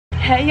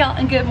Hey y'all,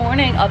 and good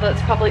morning, although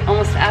it's probably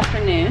almost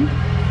afternoon.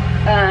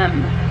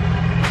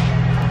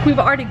 We've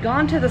already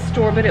gone to the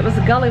store, but it was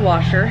a gully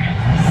washer.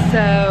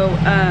 So,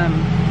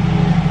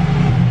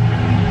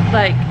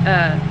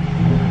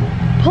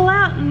 pull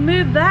out and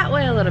move that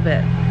way a little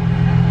bit.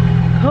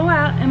 Pull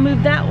out and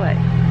move that way.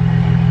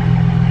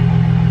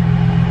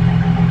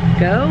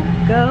 Go,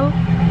 go,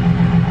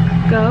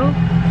 go,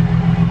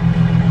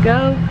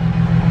 go,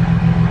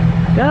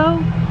 go,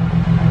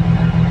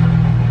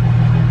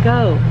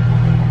 go, go.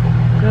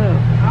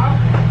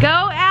 Go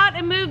out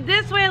and move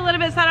this way a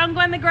little bit so I don't go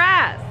in the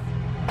grass.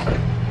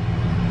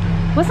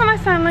 Wasn't my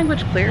sign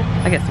language clear?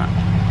 I guess not.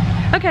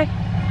 Okay,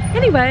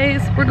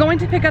 anyways, we're going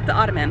to pick up the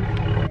ottoman.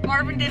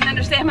 Marvin didn't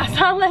understand my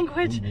sign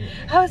language.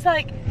 I was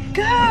like,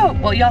 go.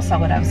 Well, y'all saw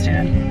what I was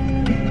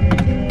doing.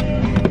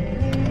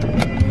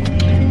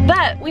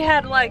 But we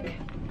had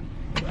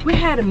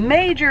a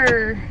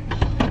major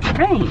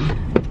rain.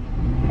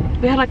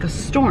 We had like a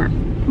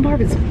storm.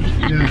 Marvin's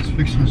yeah, it's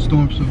fixing to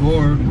storm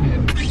Savor,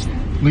 and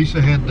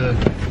Lisa had to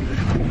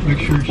make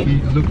sure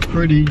she looked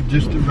pretty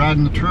just to ride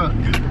in the truck.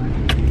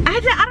 I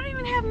don't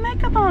even have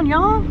makeup on,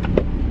 y'all.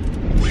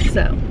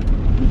 So,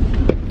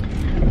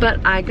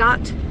 but I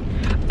got,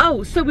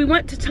 oh, so we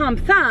went to Tom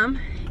Thumb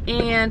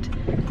and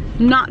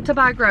not to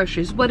buy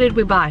groceries. What did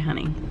we buy,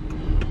 honey?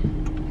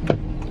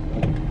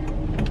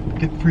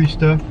 Get free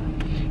stuff.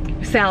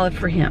 Salad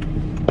for him.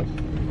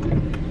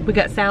 We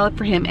got salad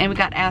for him, and we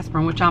got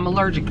aspirin, which I'm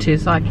allergic to,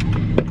 so I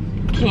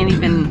can't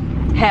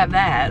even have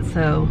that.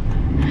 So,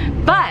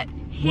 but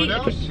he. What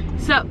else?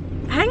 So,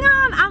 hang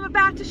on, I'm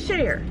about to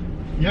share.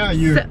 Yeah,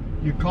 you're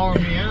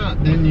calling me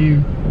out, then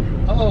you.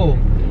 Oh.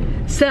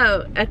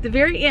 So at the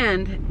very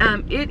end,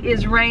 it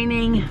is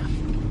raining.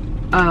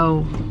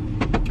 Oh,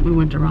 we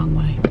went the wrong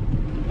way.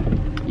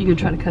 You gonna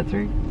try to cut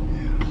through?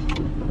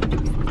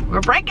 Yeah.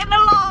 We're breaking the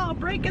law.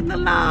 Breaking the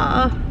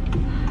law.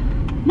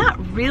 Not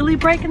really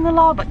breaking the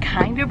law, but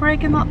kind of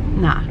breaking the.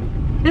 Nah,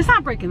 it's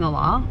not breaking the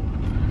law.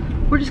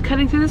 We're just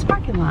cutting through this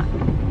parking lot.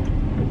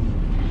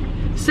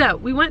 So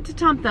we went to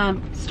Tom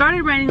Thumb.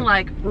 Started raining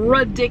like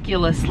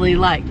ridiculously,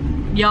 like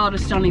y'all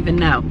just don't even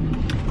know.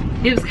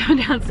 It was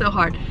coming down so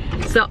hard.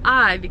 So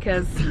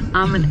because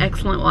I'm an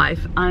excellent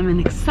wife, I'm an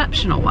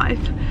exceptional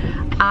wife,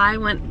 I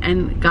went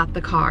and got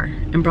the car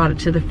and brought it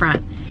to the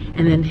front.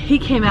 And then he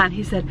came out and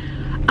he said,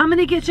 I'm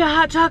gonna get you a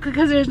hot chocolate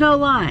because there's no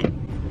line.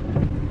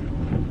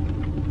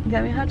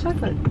 Got me a hot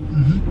chocolate.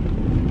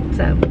 Mm-hmm.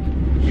 So,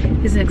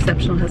 he's an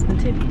exceptional husband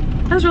too.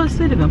 That was really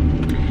sweet of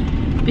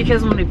him.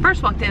 Because when we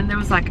first walked in, there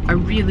was like a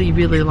really,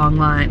 really long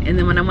line. And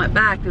then when I went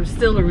back, there was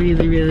still a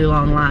really, really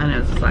long line. I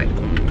was just like,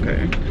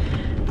 okay.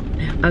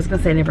 I was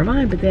gonna say never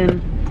mind, but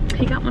then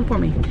he got one for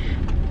me.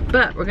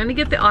 But we're gonna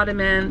get the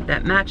ottoman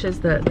that matches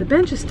the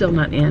bench is still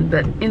not in,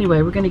 but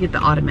anyway, we're gonna get the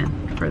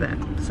ottoman for that.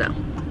 So,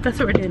 that's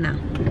what we're doing now.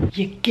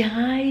 You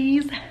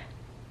guys,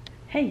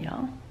 hey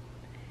y'all.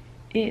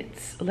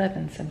 It's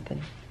 11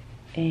 something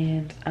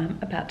and I'm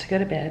about to go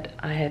to bed.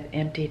 I have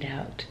emptied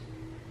out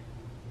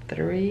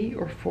 3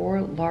 or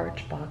 4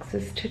 large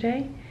boxes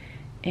today,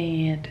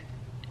 and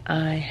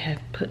I have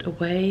put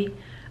away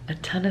a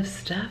ton of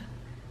stuff,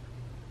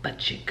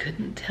 but you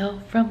couldn't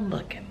tell from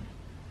looking.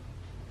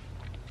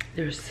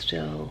 There's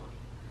still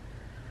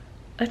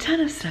a ton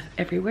of stuff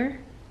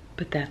everywhere,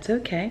 but that's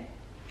okay.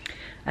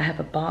 I have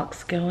a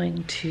box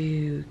going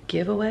to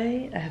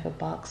giveaway. I have a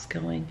box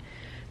going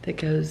that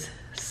goes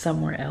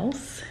somewhere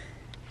else,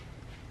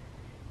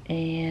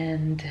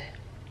 and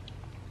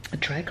a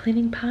dry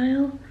cleaning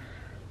pile.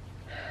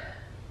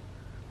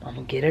 I'm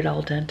gonna get it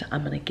all done.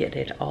 I'm gonna get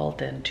it all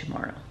done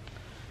tomorrow.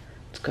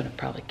 It's gonna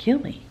probably kill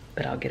me,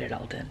 but I'll get it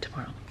all done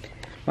tomorrow.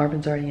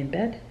 Marvin's already in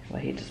bed.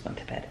 Well, he just went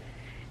to bed,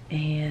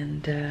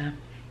 and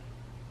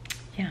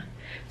yeah,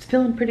 it's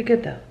feeling pretty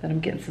good though that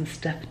I'm getting some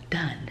stuff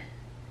done.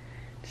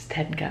 Just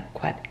hadn't got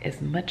quite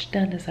as much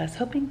done as I was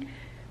hoping.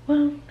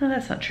 Well, no,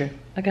 that's not true.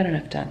 I got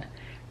enough done.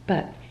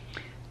 But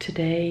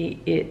today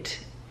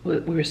we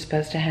were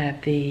supposed to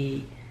have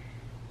the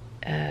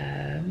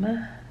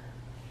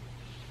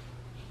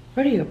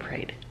rodeo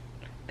parade,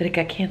 but it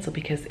got canceled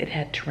because we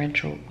had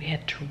torrential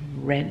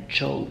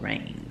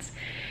rains.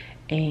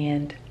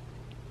 And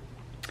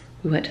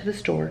we went to the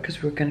store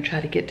because we were going to try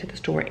to get to the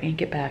store and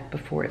get back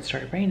before it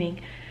started raining.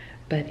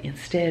 But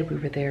instead we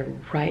were there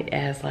right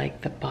as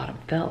like the bottom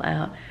fell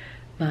out.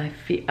 My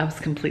feet, I was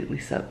completely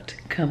soaked,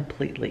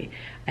 completely.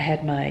 I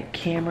had my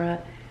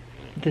camera,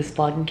 this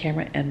vlogging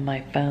camera, and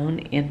my phone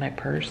in my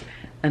purse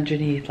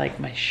underneath like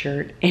my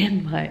shirt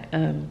and my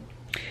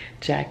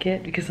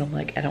jacket, because I'm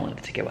like, I don't want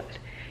it to get wet.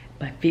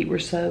 My feet were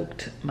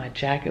soaked, my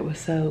jacket was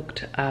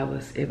soaked,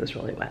 it was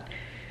really wet.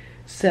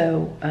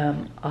 So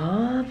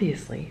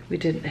obviously we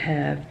didn't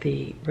have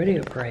the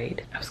rodeo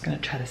parade. I was gonna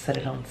try to set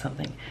it on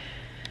something.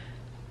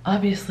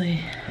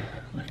 Obviously,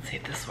 let's see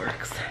if this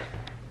works.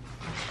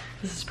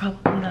 This is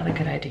probably not a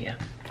good idea,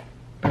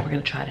 but we're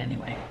gonna try it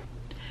anyway.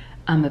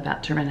 I'm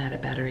about to run out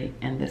of battery,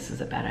 and this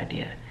is a bad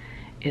idea.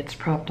 It's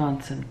propped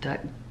on some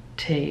duct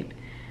tape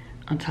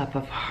on top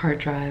of a hard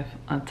drive,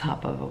 on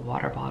top of a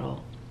water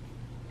bottle.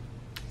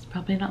 It's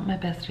Probably not my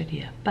best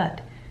idea,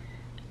 but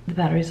the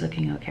battery's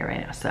looking okay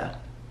right now.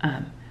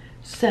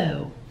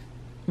 So,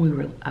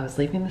 I was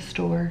leaving the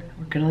store.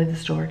 We're gonna leave the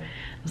store.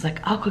 I was like,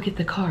 I'll go get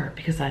the car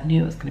because I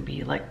knew it was gonna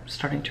be like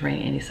starting to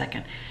rain any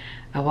second.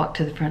 I walked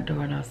to the front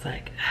door and I was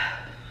like,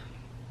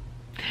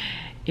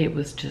 it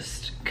was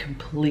just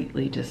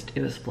completely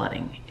it was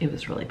flooding. It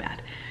was really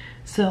bad.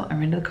 So I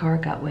ran to the car,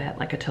 got wet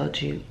like I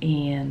told you,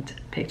 and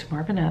picked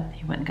Marvin up.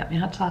 He went and got me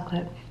hot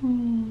chocolate.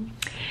 And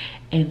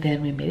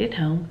then we made it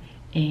home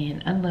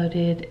and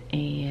unloaded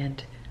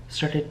and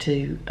started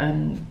to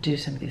undo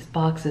some of these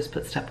boxes,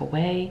 put stuff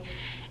away,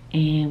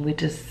 and we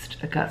just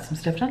got some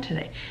stuff done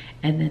today.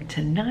 And then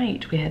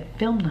tonight we had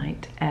film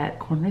night at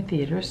Corner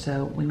Theater,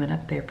 so we went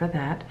up there for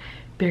that.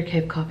 Bear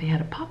Cave Coffee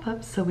had a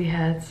pop-up, so we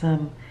had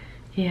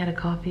he had a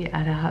coffee, I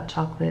had a hot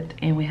chocolate,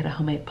 and we had a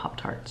homemade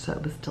Pop-Tart, so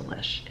it was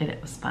delish, and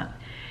it was fun.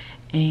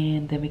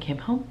 And then we came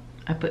home,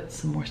 I put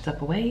some more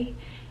stuff away,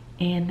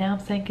 and now I'm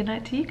saying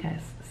goodnight to you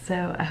guys.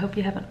 So I hope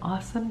you have an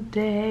awesome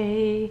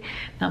day.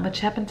 Not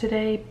much happened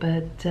today,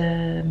 but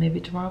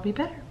maybe tomorrow will be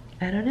better.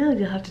 I don't know,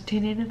 you'll have to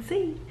tune in and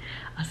see.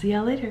 I'll see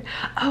y'all later.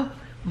 Oh,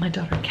 my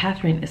daughter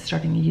Catherine is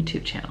starting a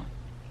YouTube channel.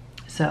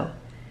 So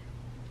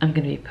I'm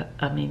gonna be,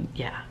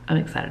 I'm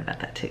excited about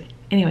that too.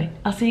 Anyway,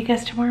 I'll see you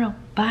guys tomorrow.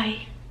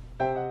 Bye.